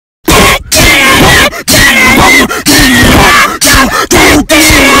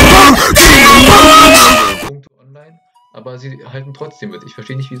aber sie halten trotzdem mit. Ich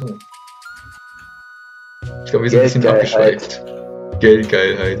verstehe nicht wieso. Ich glaube, wir sind ein bisschen abgeschweift.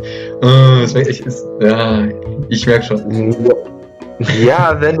 Geldgeilheit. Das ist, ja, ich merke schon.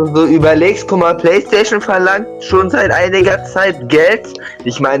 Ja, wenn du so überlegst, guck mal, PlayStation verlangt schon seit einiger Zeit Geld.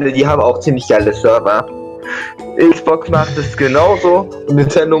 Ich meine, die haben auch ziemlich geile Server. Xbox macht es genauso und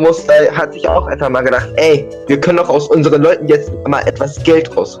Nintendo hat sich auch einfach mal gedacht, ey, wir können doch aus unseren Leuten jetzt mal etwas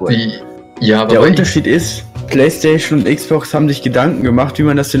Geld rausholen. Ja, aber der Unterschied ist, PlayStation und Xbox haben sich Gedanken gemacht, wie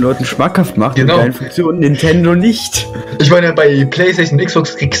man das den Leuten schmackhaft macht. Genau. Mit geilen Funktionen, Nintendo nicht. Ich meine, bei PlayStation und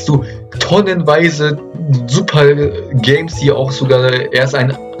Xbox kriegst du tonnenweise super Games, die auch sogar erst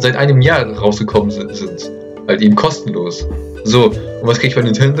seit einem Jahr rausgekommen sind. Halt eben kostenlos. So, und was krieg ich bei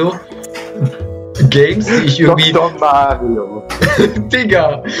Nintendo? Games, die ich irgendwie... Dr. Mario.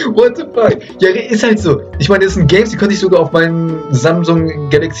 Digga, what the fuck? Ja, ist halt so. Ich meine, das sind Games, die konnte ich sogar auf meinem Samsung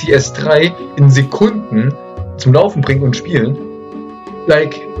Galaxy S3 in Sekunden zum Laufen bringen und spielen.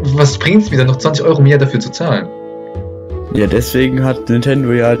 Like, was bringt's mir dann noch 20 Euro mehr dafür zu zahlen? Ja, deswegen hat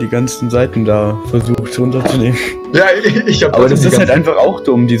Nintendo ja die ganzen Seiten da versucht runterzunehmen. Ja, ich hab... Aber das ist halt einfach auch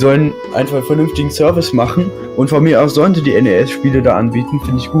dumm. Die sollen einfach einen vernünftigen Service machen und von mir aus sollen sie die NES-Spiele da anbieten,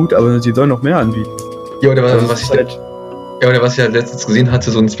 finde ich gut, aber sie sollen noch mehr anbieten. Ja, oder was ich halt letztens gesehen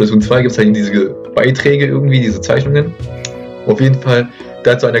hatte, so in Splatoon 2 gibt es halt diese Beiträge irgendwie, diese Zeichnungen. Auf jeden Fall,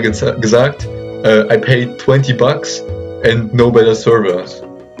 da hat so einer gesagt, I paid $20 and no better servers.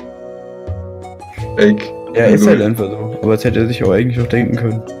 Like, ja, ist halt einfach so. Aber das hätte er sich auch eigentlich auch denken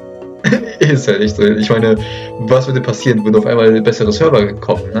können. Ist halt echt so. Ich meine, was würde passieren, wenn auf einmal bessere Server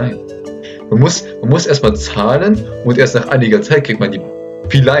kommen? Nein. Man muss erstmal zahlen und erst nach einiger Zeit kriegt man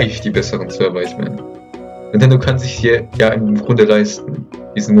vielleicht die besseren Server. Ich meine, Nintendo kann sich hier ja im Grunde leisten.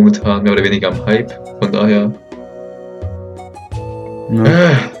 Die sind momentan mehr oder weniger am Hype, von daher.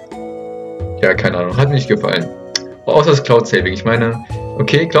 Ja, keine Ahnung, hat mir nicht gefallen. Außer das Cloud Saving. Ich meine,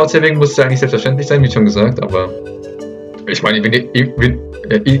 okay, Cloud Saving muss ja eigentlich selbstverständlich sein, wie schon gesagt, aber ich meine,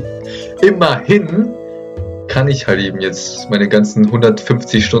 immerhin kann ich halt eben jetzt meine ganzen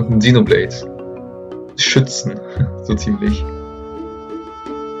 150 Stunden Xenoblade schützen, so ziemlich.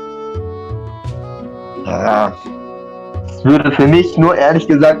 Ja. Es würde für mich nur ehrlich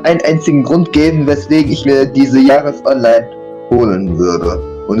gesagt einen einzigen Grund geben, weswegen ich mir diese Jahres-Online holen würde.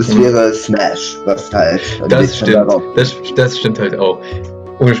 Und es wäre Smash, was halt... Das stimmt halt auch.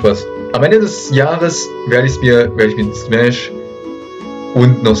 Ohne Spaß. Am Ende des Jahres werde ich mir Smash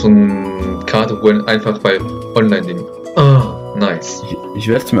und noch so eine Karte holen, einfach weil Online-Ding. Nice. Ich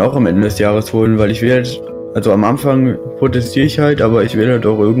werde es mir auch am Ende des Jahres holen, weil ich werde... Also am Anfang protestiere ich halt, aber ich will halt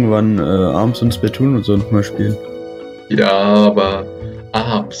auch irgendwann abends und Splatoon und so nochmal spielen. Ja, aber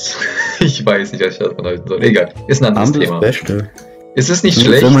abends. Ich weiß nicht, was ich davon halten soll. Egal, ist ein anderes Thema. Das Beste. Es ist nicht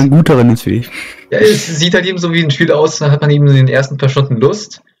schlecht. Wenn man gut darin ist wie ich. Ja, es sieht halt eben so wie ein Spiel aus, da hat man eben in den ersten paar Stunden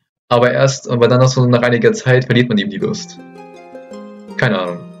Lust, aber dann auch so nach einiger Zeit verliert man eben die Lust. Keine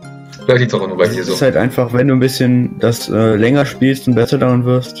Ahnung. Vielleicht liegt es auch nur bei dir so. Es ist halt einfach, wenn du ein bisschen das länger spielst und besser daran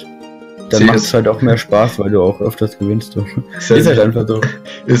wirst, dann macht es halt auch mehr Spaß, weil du auch öfters gewinnst. Ist halt einfach so.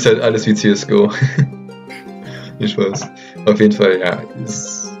 Ist halt alles wie CSGO. Nicht Spaß. Auf jeden Fall, ja.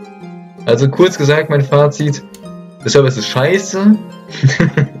 Also kurz gesagt, mein Fazit. Der Service ist scheiße.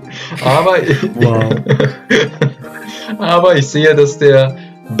 aber ich sehe, dass der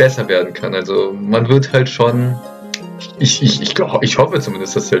besser werden kann. Also man wird halt schon... Ich hoffe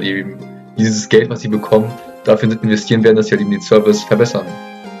zumindest, dass halt eben dieses Geld, was sie bekommen, dafür investieren werden, dass sie halt eben den Service verbessern.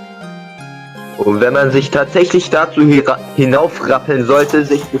 Und wenn man sich tatsächlich dazu hinaufrappeln sollte,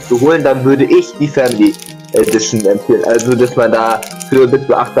 sich das zu holen, dann würde ich die Family Edition empfehlen. Also, dass man da für bis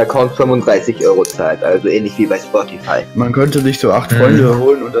zu 8 Accounts 35 Euro zahlt. Also ähnlich wie bei Spotify. Man könnte sich so 8 Freunde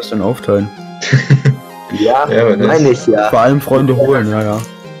holen und das dann aufteilen. Ja, meine ich ja. Vor allem Freunde holen, ja.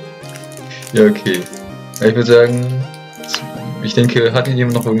 Ja, okay. Ich würde sagen, ich denke, hat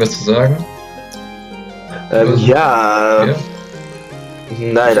jemand noch irgendwas zu sagen? Ja.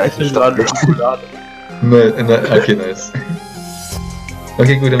 Nein, eigentlich dran. Okay, nice.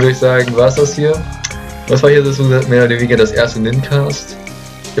 Okay, gut, dann würde ich sagen, war's das hier. Was war hier so mehr oder weniger das erste Nincast?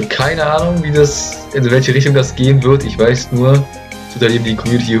 Ich habe keine Ahnung, in welche Richtung das gehen wird. Ich weiß nur, es wird halt eben die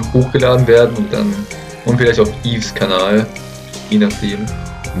Community hochgeladen werden und vielleicht auf Yves Kanal. Je nachdem.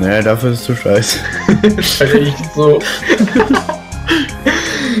 Naja, dafür ist es zu scheiße. Echt so.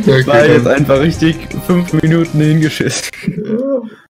 Okay, war jetzt einfach richtig 5 Minuten hingeschissen.